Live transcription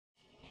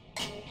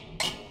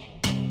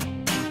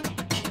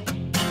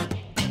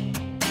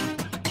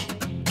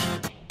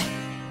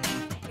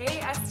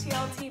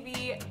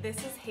TV. This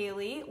is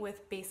Haley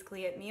with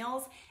Basically It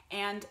Meals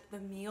and the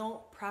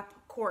meal prep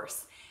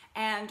course.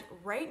 And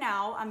right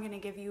now I'm gonna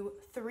give you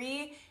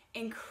 3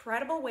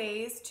 incredible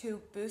ways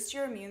to boost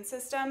your immune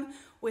system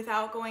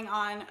without going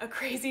on a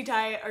crazy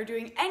diet or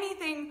doing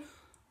anything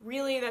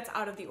really that's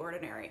out of the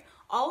ordinary.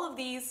 All of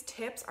these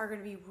tips are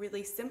gonna be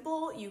really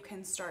simple. You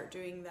can start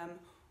doing them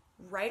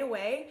right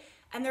away,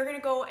 and they're gonna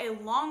go a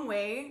long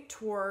way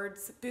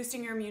towards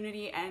boosting your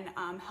immunity and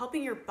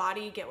helping your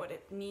body get what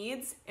it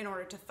needs in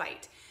order to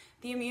fight.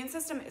 The immune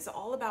system is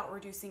all about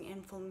reducing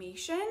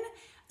inflammation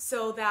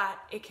so that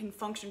it can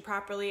function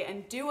properly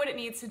and do what it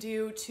needs to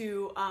do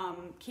to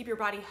keep your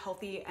body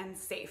healthy and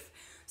safe.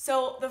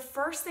 So the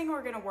first thing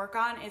we're gonna work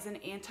on is an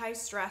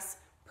anti-stress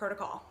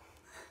protocol.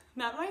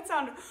 That might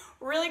sound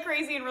really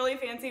crazy and really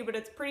fancy, but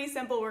it's pretty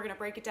simple. We're gonna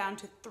break it down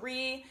to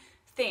 3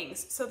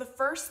 things. So the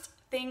first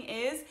thing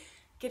is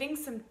getting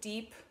some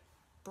deep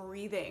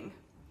breathing.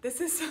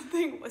 This is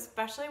something,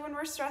 especially when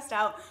we're stressed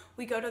out,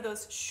 we go to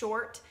those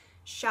short,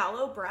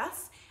 shallow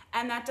breaths,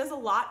 and that does a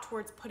lot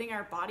towards putting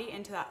our body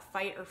into that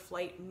fight or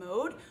flight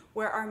mode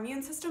where our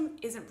immune system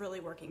isn't really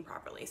working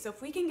properly. So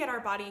if we can get our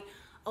body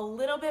a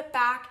little bit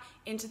back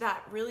into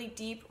that really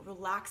deep,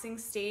 relaxing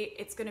state,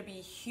 it's gonna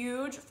be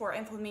huge for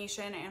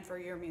inflammation and for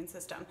your immune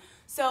system.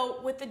 So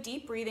with the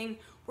deep breathing,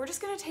 we're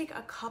just gonna take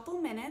a couple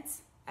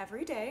minutes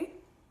every day.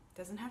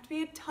 Doesn't have to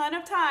be a ton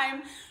of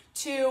time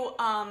to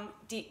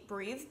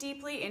breathe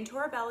deeply into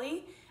our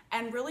belly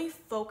and really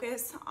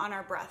focus on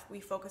our breath. We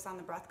focus on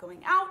the breath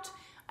going out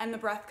and the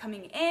breath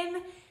coming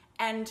in,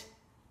 and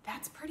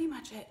that's pretty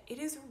much it. It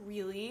is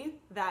really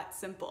that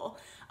simple.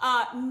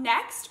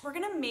 Next, we're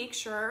gonna make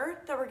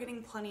sure that we're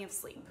getting plenty of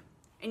sleep.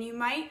 And you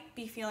might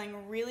be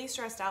feeling really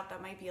stressed out.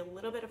 That might be a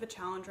little bit of a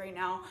challenge right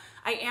now.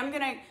 I am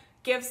gonna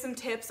give some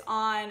tips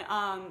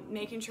on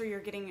making sure you're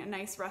getting a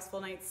nice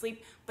restful night's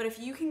sleep. But if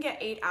you can get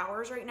 8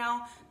 hours right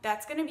now,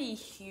 that's gonna be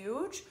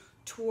huge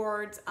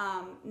towards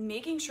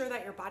making sure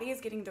that your body is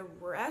getting the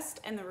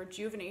rest and the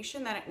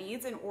rejuvenation that it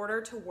needs in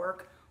order to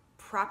work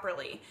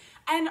properly.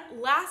 And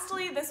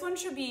lastly, this one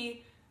should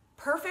be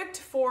perfect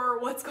for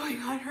what's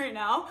going on right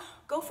now.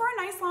 Go for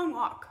a nice long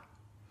walk.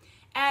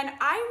 And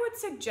I would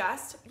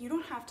suggest, you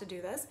don't have to do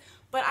this,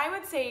 but I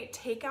would say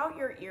take out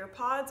your ear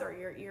pods or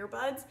your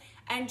earbuds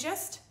and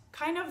just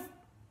kind of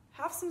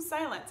have some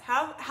silence.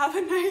 Have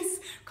a nice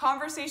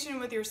conversation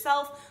with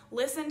yourself.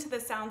 Listen to the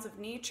sounds of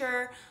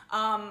nature.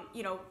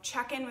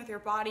 Check in with your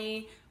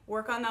body.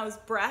 Work on those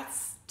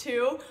breaths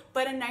too.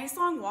 But a nice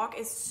long walk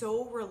is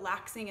so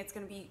relaxing. It's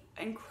going to be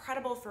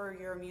incredible for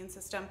your immune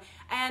system.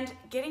 And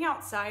getting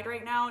outside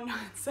right now,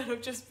 instead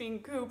of just being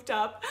cooped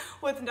up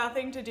with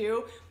nothing to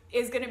do,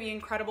 is going to be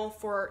incredible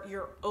for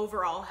your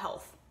overall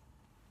health.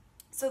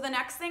 So the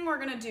next thing we're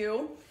going to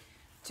do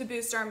to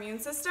boost our immune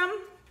system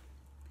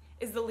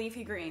is the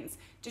leafy greens.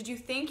 Did you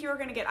think you were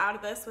gonna get out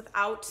of this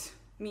without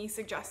me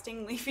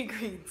suggesting leafy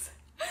greens?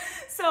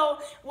 So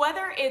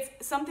whether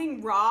it's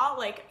something raw,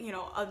 like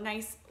a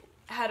nice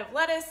head of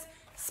lettuce,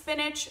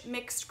 spinach,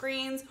 mixed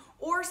greens,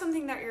 or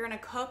something that you're gonna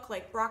cook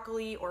like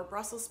broccoli or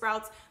Brussels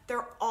sprouts,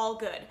 they're all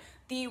good.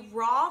 The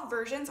raw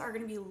versions are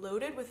gonna be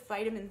loaded with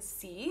vitamin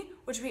C,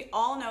 which we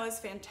all know is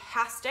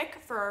fantastic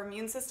for our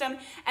immune system,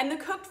 and the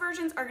cooked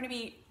versions are gonna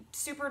be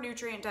super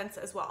nutrient dense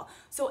as well.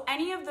 So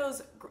any of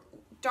those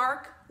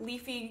dark,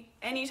 leafy,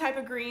 any type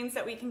of greens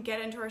that we can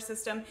get into our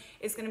system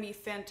is gonna be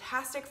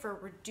fantastic for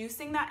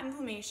reducing that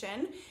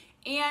inflammation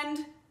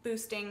and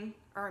boosting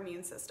our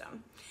immune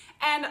system.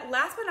 And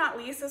last but not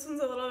least, this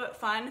one's a little bit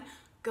fun,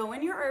 go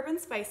in your herb and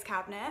spice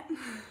cabinet.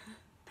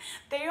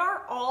 They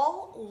are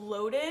all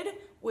loaded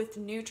with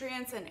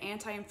nutrients and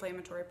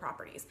anti-inflammatory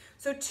properties.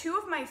 So 2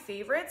 of my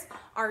favorites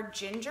are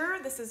ginger.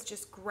 This is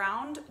just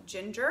ground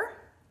ginger.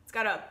 It's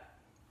got a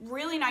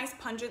really nice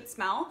pungent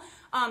smell.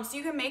 So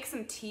you can make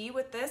some tea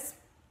with this.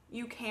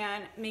 You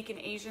can make an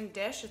Asian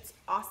dish. It's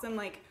awesome,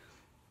 like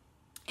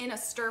in a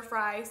stir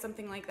fry,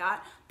 something like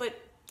that. But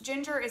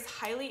ginger is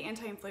highly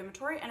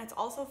anti-inflammatory, and it's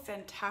also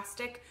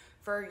fantastic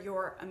for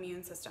your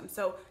immune system.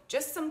 So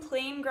just some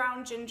plain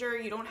ground ginger.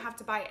 You don't have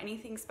to buy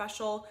anything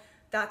special.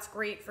 That's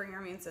great for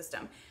your immune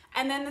system.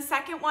 And then the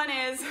second one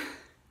is,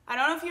 I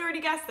don't know if you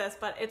already guessed this,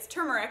 but it's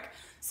turmeric.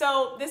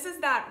 So this is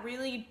that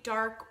really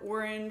dark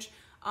orange,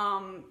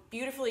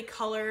 beautifully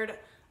colored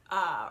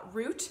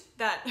root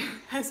that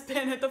has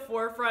been at the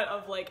forefront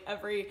of like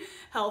every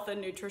health and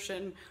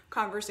nutrition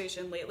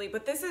conversation lately.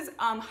 But this is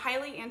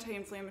highly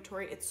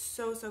anti-inflammatory. It's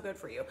so good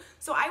for you.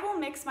 So I will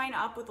mix mine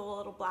up with a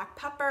little black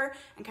pepper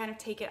and kind of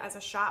take it as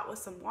a shot with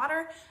some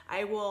water.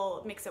 I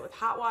will mix it with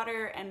hot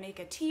water and make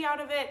a tea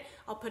out of it.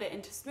 I'll put it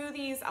into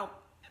smoothies. I'll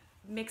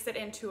mix it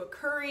into a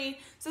curry.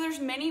 So there's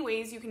many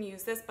ways you can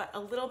use this, but a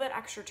little bit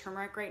extra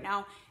turmeric right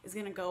now is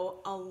gonna go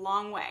a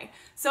long way.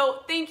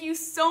 So thank you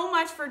so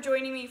much for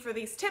joining me for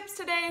these tips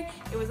today.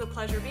 It was a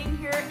pleasure being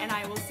here, and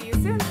I will see you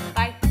soon.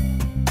 Bye.